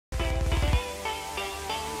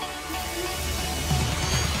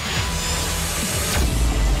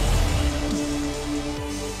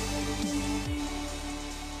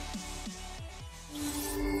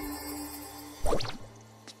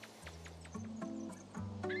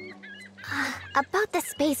About the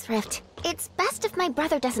space rift. It's best if my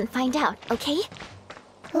brother doesn't find out, okay?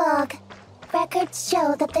 Log. Records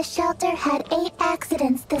show that the shelter had 8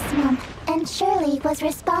 accidents this month, and Shirley was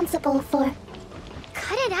responsible for...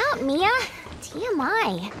 Cut it out, Mia.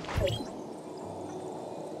 TMI.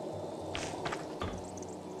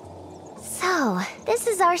 So, this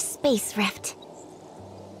is our space rift.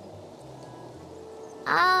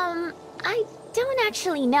 I don't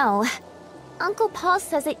actually know. Uncle Paul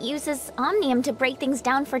says it uses omnium to break things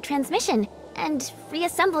down for transmission, and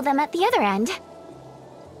reassemble them at the other end.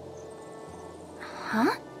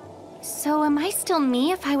 Huh? So am I still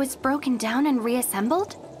me if I was broken down and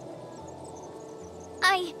reassembled?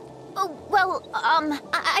 I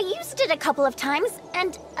used it a couple of times,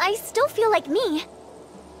 and I still feel like me.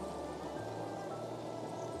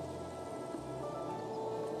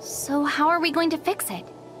 So how are we going to fix it?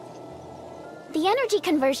 The energy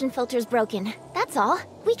conversion filter's broken, that's all.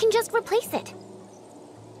 We can just replace it.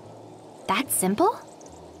 That simple?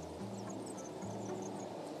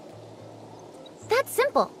 That's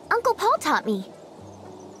simple. Uncle Paul taught me.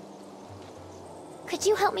 Could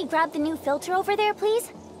you help me grab the new filter over there,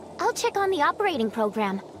 please? I'll check on the operating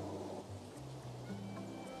program.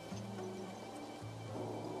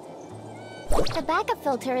 The backup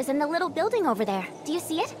filter is in the little building over there. Do you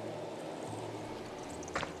see it?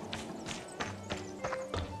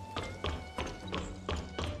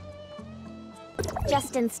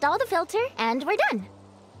 Just install the filter, and we're done.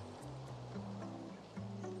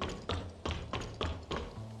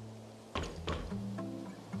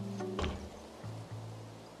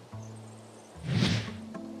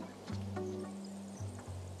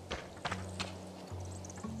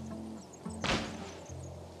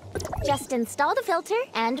 Just install the filter,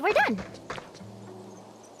 and we're done.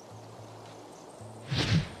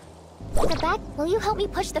 The back, will you help me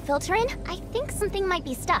push the filter in? I think something might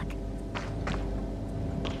be stuck.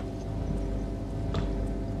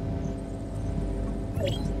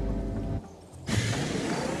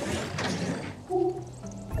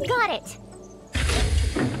 Got it!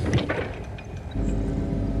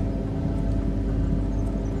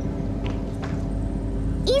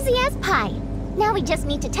 Easy as pie. Now we just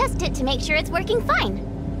need to test it to make sure it's working fine.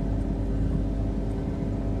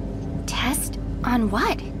 Test on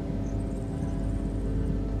what?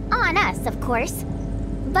 On us, of course.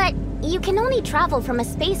 But you can only travel from a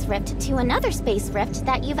space rift to another space rift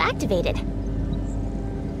that you've activated.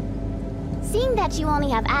 Seeing that you only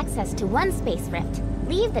have access to one space rift,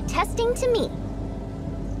 leave the testing to me.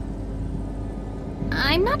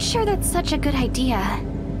 I'm not sure that's such a good idea.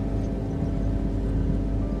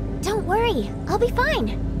 Don't worry, I'll be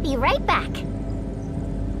fine. Be right back.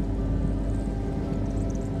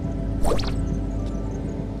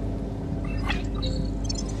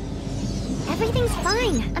 Everything's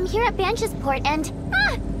fine. I'm here at Bansh's port and...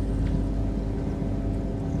 Ah!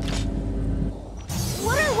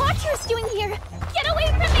 What are Watchers doing here? Get away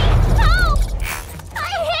from me! Help! I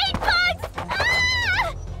hate bugs!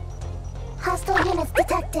 Ah! Hostile units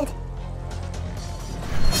detected.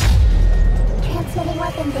 Transmitting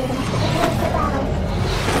weapon data. Prepare for battle.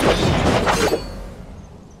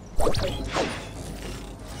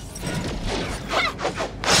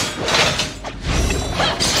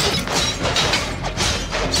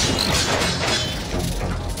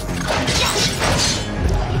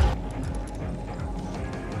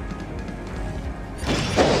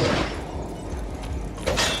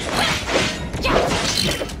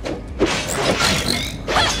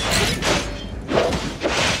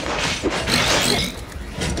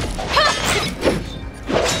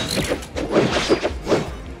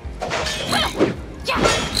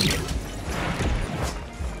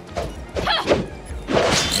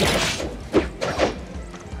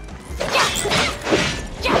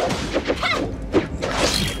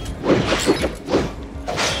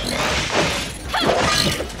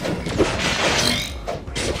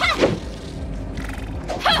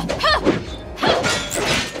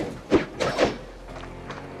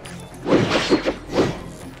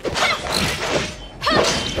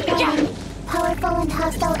 Powerful and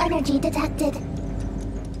hostile energy detected.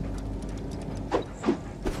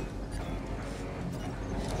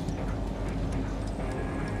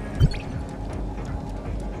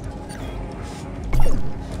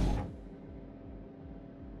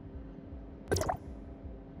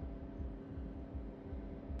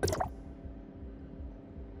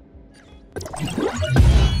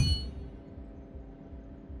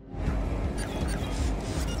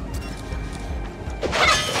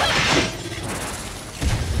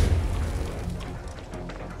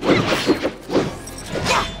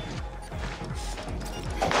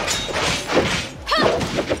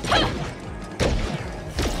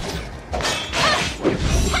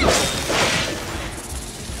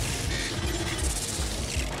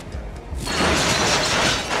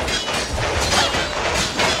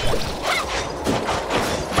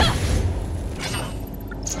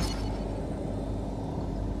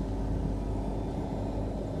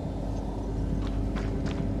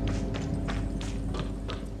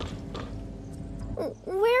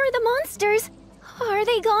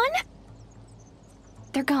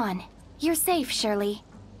 They're gone. You're safe, Shirley.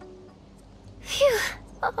 Phew.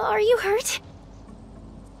 Are you hurt?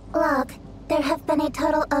 Log. There have been a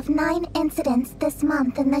total of 9 incidents this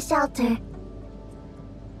month in the shelter.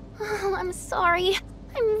 Oh, I'm sorry.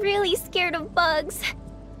 I'm really scared of bugs.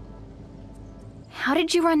 How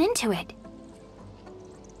did you run into it?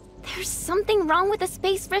 There's something wrong with the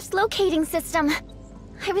Space Rift's locating system.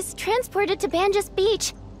 I was transported to Banjas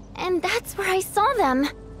Beach, and that's where I saw them.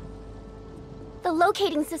 The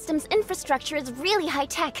locating system's infrastructure is really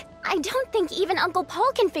high-tech. I don't think even Uncle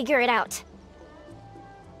Paul can figure it out.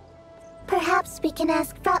 Perhaps we can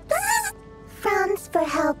ask Franz for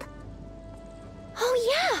help.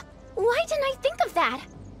 Oh yeah! Why didn't I think of that?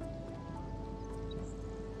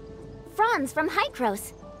 Franz from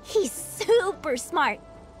Hykros. He's super smart.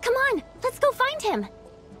 Come on, let's go find him.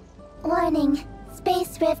 Warning.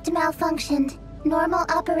 Space Rift malfunctioned. Normal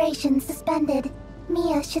operations suspended.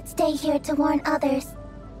 Mia should stay here to warn others.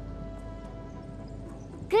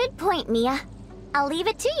 Good point, Mia. I'll leave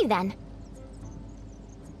it to you then.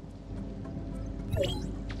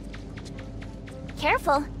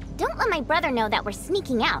 Careful. Don't let my brother know that we're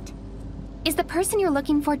sneaking out. Is the person you're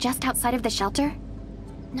looking for just outside of the shelter?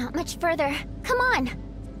 Not much further. Come on.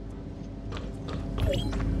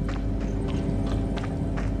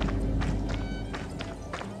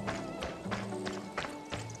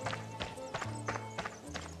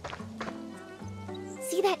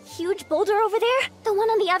 See that huge boulder over there? The one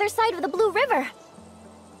on the other side of the Blue River.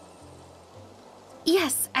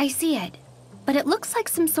 Yes, I see it. But it looks like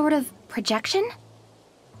some sort of projection?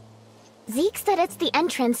 Zeke said it's the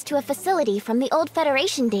entrance to a facility from the old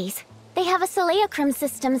Federation days. They have a Seleochrome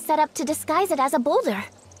system set up to disguise it as a boulder.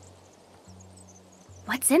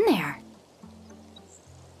 What's in there?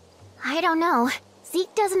 I don't know.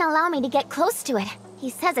 Zeke doesn't allow me to get close to it. He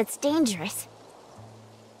says it's dangerous.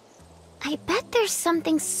 I bet there's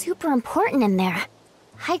something super important in there.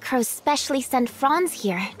 Hykros specially sent Franz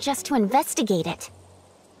here just to investigate it.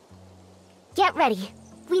 Get ready.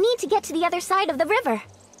 We need to get to the other side of the river.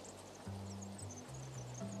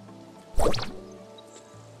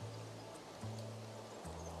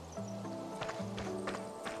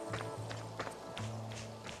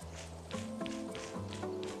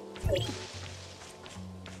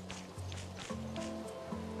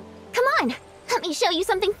 Come on, let me show you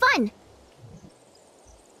something fun.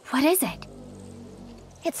 What is it?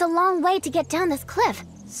 It's a long way to get down this cliff,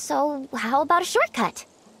 so how about a shortcut?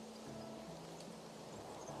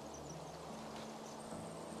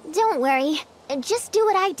 Don't worry, just do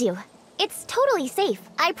what I do. It's totally safe,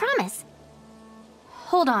 I promise.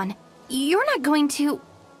 Hold on. You're not going to...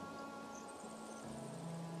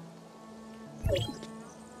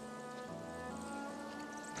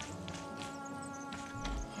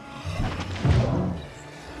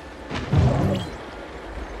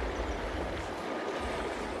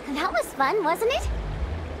 That was fun, wasn't it?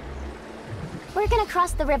 We're gonna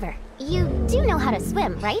cross the river. You do know how to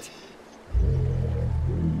swim, right?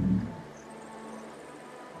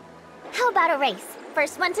 How about a race?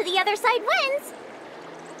 First one to the other side wins!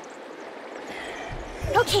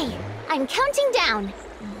 Okay, I'm counting down.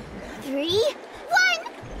 3,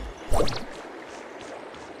 1!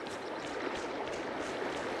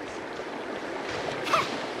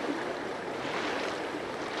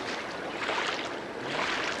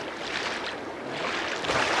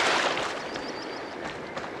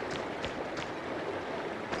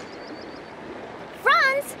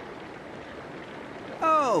 Franz!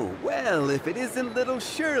 Oh, well, if it isn't little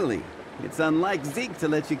Shirley. It's unlike Zeke to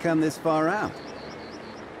let you come this far out.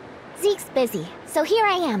 Zeke's busy, so here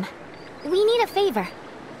I am. We need a favor.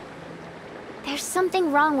 There's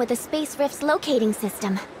something wrong with the Space Rift's locating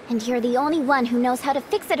system, and you're the only one who knows how to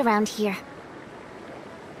fix it around here.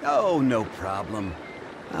 Oh, no problem.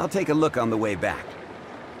 I'll take a look on the way back.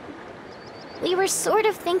 We were sort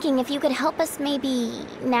of thinking if you could help us maybe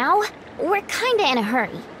now? We're kinda in a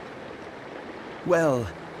hurry. Well,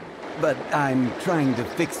 but I'm trying to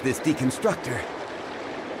fix this deconstructor.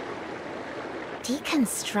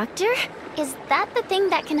 Deconstructor? Is that the thing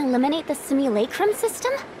that can eliminate the simulacrum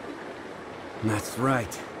system? That's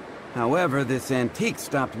right. However, this antique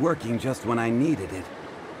stopped working just when I needed it.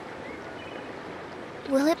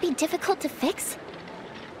 Will it be difficult to fix?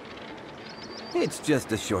 It's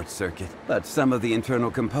just a short circuit, but some of the internal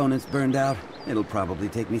components burned out. It'll probably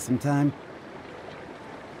take me some time.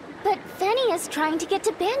 But Fanny is trying to get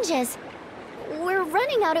to Banjas. We're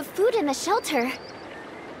running out of food in the shelter.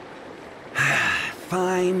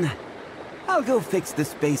 Fine. I'll go fix the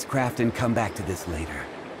spacecraft and come back to this later.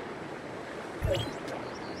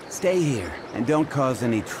 Stay here, and don't cause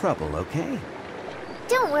any trouble, okay?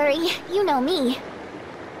 Don't worry, you know me.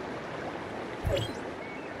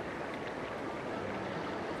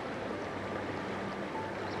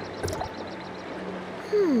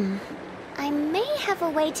 I may have a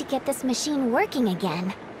way to get this machine working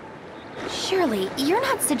again. Surely, you're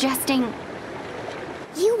not suggesting...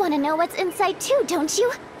 You want to know what's inside too, don't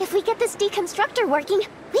you? If we get this deconstructor working,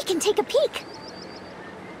 we can take a peek.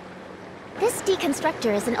 This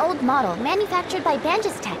deconstructor is an old model manufactured by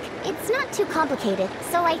Banjas Tech. It's not too complicated,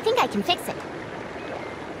 so I think I can fix it.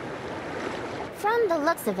 From the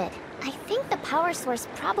looks of it, I think the power source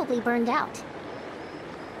probably burned out.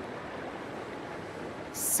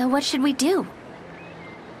 So what should we do?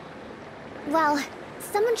 Well,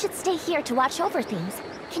 someone should stay here to watch over things.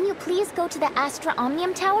 Can you please go to the Astra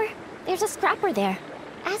Omnium Tower? There's a scrapper there.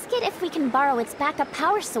 Ask it if we can borrow its backup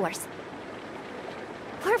power source.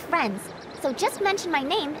 We're friends, so just mention my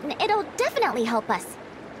name and it'll definitely help us.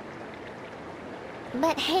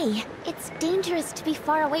 But hey, it's dangerous to be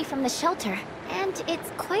far away from the shelter, and it's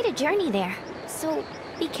quite a journey there. So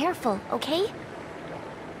be careful, okay?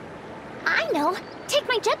 I know! Take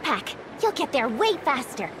my jetpack! You'll get there way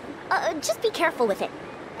faster. Just be careful with it.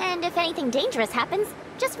 And if anything dangerous happens,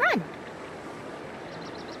 just run.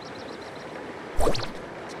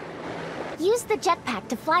 Use the jetpack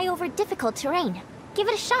to fly over difficult terrain. Give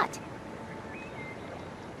it a shot.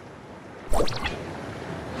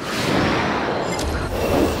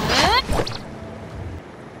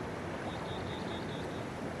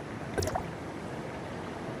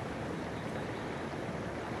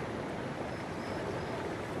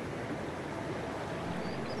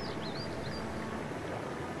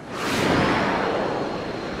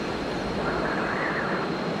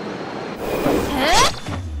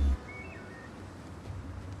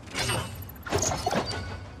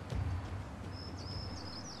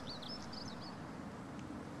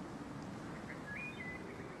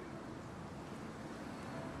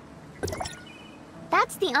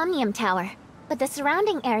 That's the Omnium Tower, but the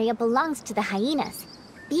surrounding area belongs to the hyenas.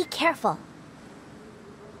 Be careful.